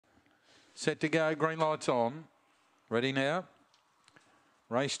Set to go. Green lights on. Ready now.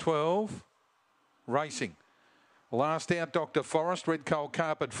 Race 12. Racing. Last out, Dr. Forest. Red Coal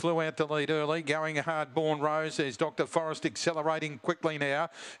Carpet flew out to lead early. Going hard, Born Rose. There's Dr. Forest accelerating quickly now.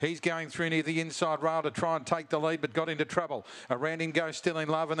 He's going through near the inside rail to try and take the lead, but got into trouble. Around him goes Still in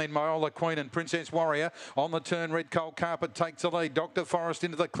Love, and then Myola Queen and Princess Warrior. On the turn, Red Coal Carpet takes the lead. Dr. Forest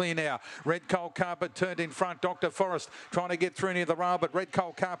into the clear now. Red Coal Carpet turned in front. Dr. Forest trying to get through near the rail, but Red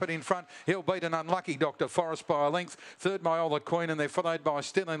Coal Carpet in front. He'll beat an unlucky Dr. Forest by a length. Third, Myola Queen, and they're followed by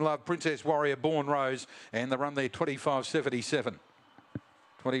Still in Love, Princess Warrior, Born Rose, and the run there 25.77.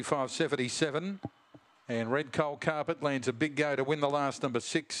 25.77. And Red Coal Carpet lands a big go to win the last, number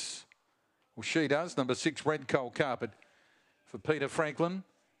 6. Well, she does. Number 6, Red Coal Carpet for Peter Franklin.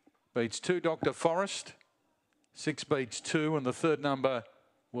 Beats 2, Dr. Forest. 6 beats 2, and the third number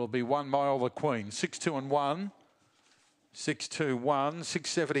will be 1, Myola Queen. 6, 2 and 1. 6, 2, 1.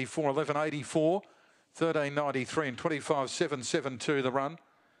 6.74, 11.84. 13.93 and 25.772 the run.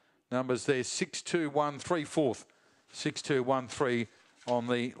 Numbers there 6, 2, 1, 3, 4th. 6, 2, 1, 3 on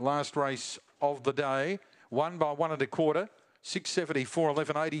the last race of the day. 1 by 1 1/4. 6.74,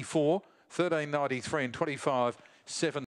 11.84. 13.93 and 25.7.